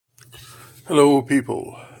Hello,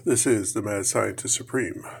 people. This is the Mad Scientist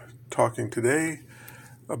Supreme, talking today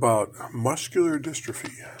about muscular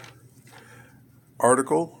dystrophy.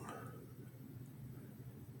 Article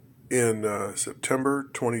in September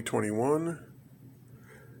 2021,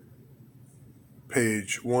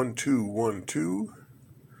 page 1212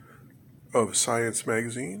 of Science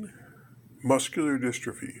Magazine. Muscular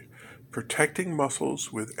dystrophy, protecting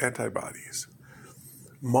muscles with antibodies.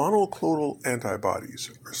 Monoclonal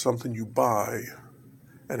antibodies are something you buy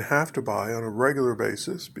and have to buy on a regular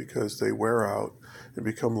basis because they wear out and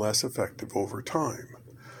become less effective over time.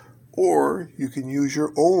 Or you can use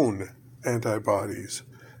your own antibodies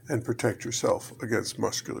and protect yourself against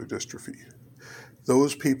muscular dystrophy.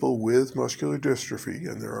 Those people with muscular dystrophy,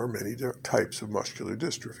 and there are many types of muscular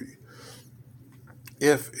dystrophy,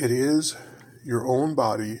 if it is your own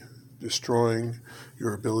body destroying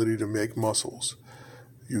your ability to make muscles,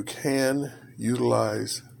 you can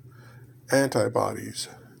utilize antibodies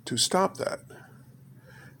to stop that.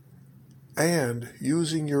 And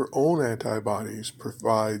using your own antibodies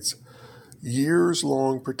provides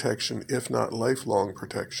years-long protection, if not lifelong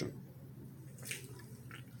protection.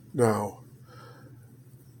 Now,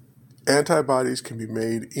 antibodies can be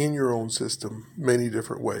made in your own system many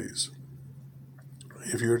different ways.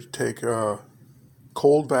 If you were to take a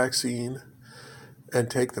cold vaccine and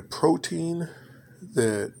take the protein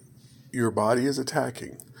that your body is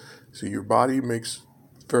attacking, so your body makes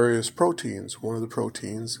various proteins. One of the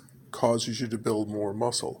proteins causes you to build more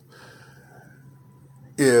muscle.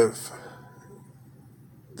 If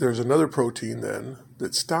there's another protein then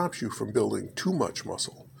that stops you from building too much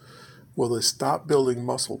muscle, well, the stop building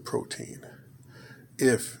muscle protein,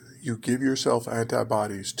 if you give yourself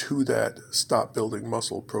antibodies to that stop building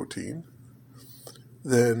muscle protein,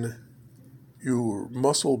 then your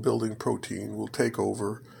muscle building protein will take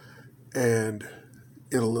over and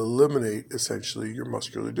it'll eliminate essentially your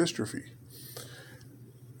muscular dystrophy.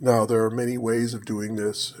 Now, there are many ways of doing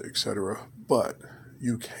this, etc., but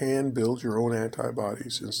you can build your own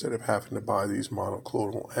antibodies instead of having to buy these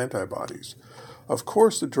monoclonal antibodies. Of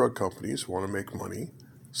course, the drug companies want to make money,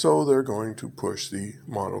 so they're going to push the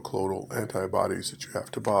monoclonal antibodies that you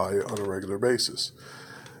have to buy on a regular basis.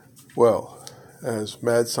 Well, as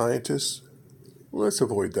mad scientists, let's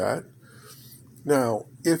avoid that. Now,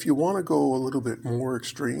 if you want to go a little bit more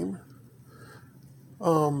extreme,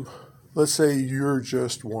 let's say you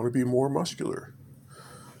just want to be more muscular.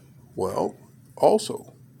 Well,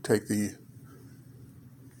 also take the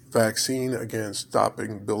vaccine against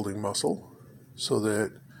stopping building muscle so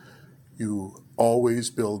that you always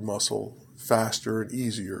build muscle faster and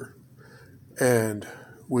easier. And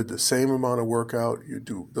with the same amount of workout, you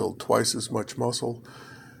do build twice as much muscle,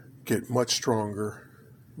 get much stronger,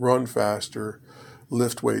 run faster,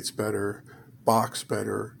 lift weights better, box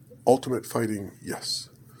better, ultimate fighting, yes.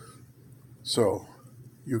 So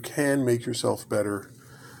you can make yourself better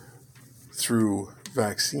through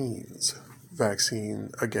vaccines.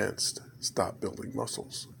 Vaccine against stop building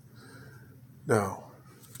muscles. Now,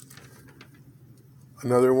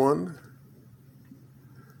 another one,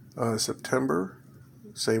 September,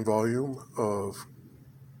 same volume of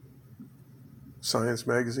Science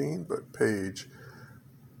Magazine, but page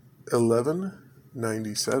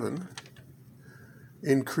 1197,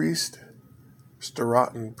 increased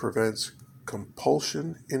serotonin prevents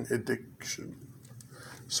compulsion in addiction.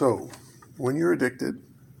 So, when you're addicted,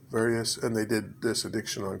 and they did this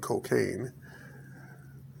addiction on cocaine,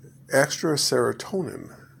 extra serotonin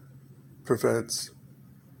prevents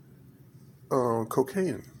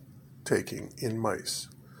cocaine taking in mice.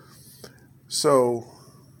 So,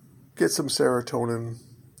 get some serotonin,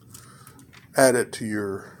 add it to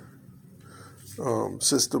your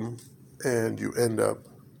system, and you end up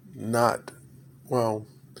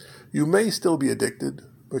you may still be addicted,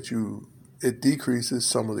 but it decreases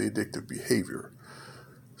some of the addictive behavior,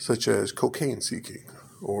 such as cocaine seeking,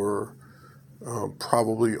 or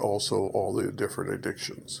probably also all the different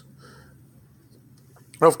addictions.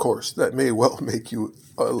 Of course, that may well make you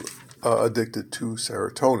addicted to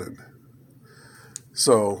serotonin.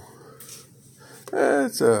 So,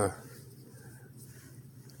 that's an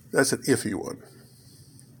iffy one.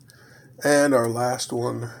 And our last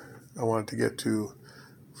one I wanted to get to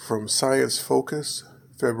from Science Focus,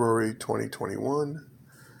 February 2021.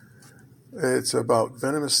 It's about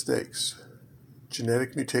venomous snakes.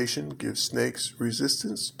 Genetic mutation gives snakes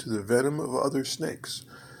resistance to the venom of other snakes.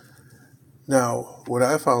 Now, what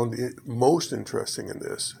I found most interesting in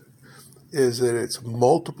this is that it's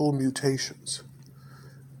multiple mutations.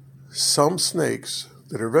 Some snakes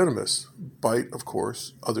that are venomous bite, of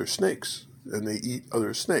course, other snakes, and they eat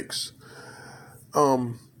other snakes.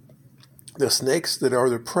 The snakes that are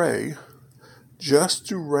the prey, just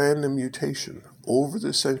through random mutation over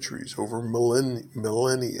the centuries, over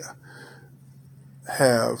millennia,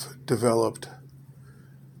 have developed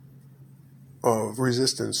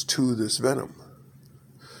resistance to this venom.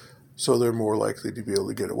 So they're more likely to be able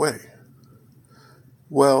to get away.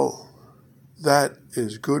 Well, that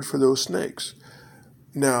is good for those snakes.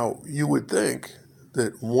 Now, you would think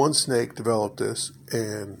that one snake developed this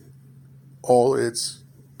and all its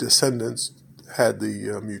descendants had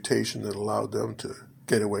the mutation that allowed them to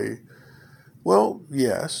get away. Well,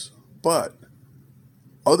 yes, but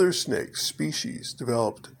other snake species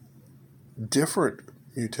developed different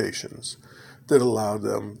mutations that allowed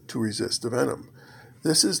them to resist the venom.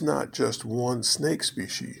 This is not just one snake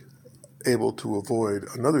species able to avoid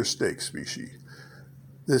another snake species.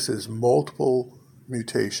 This is multiple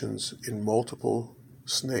mutations in multiple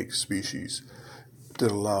snake species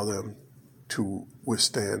that allow them to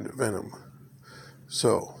withstand venom.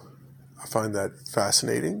 So I find that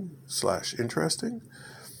fascinating / interesting,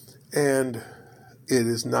 and it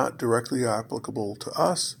is not directly applicable to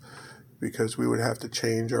us because we would have to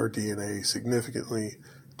change our DNA significantly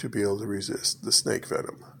to be able to resist the snake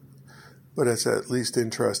venom. But it's at least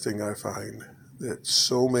interesting, I find, that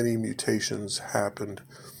so many mutations happened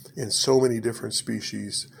in so many different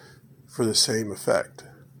species for the same effect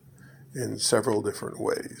in several different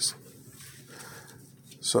ways.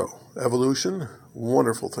 So, evolution,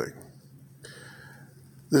 wonderful thing.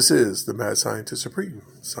 This is the Mad Scientist Supreme,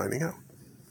 signing out.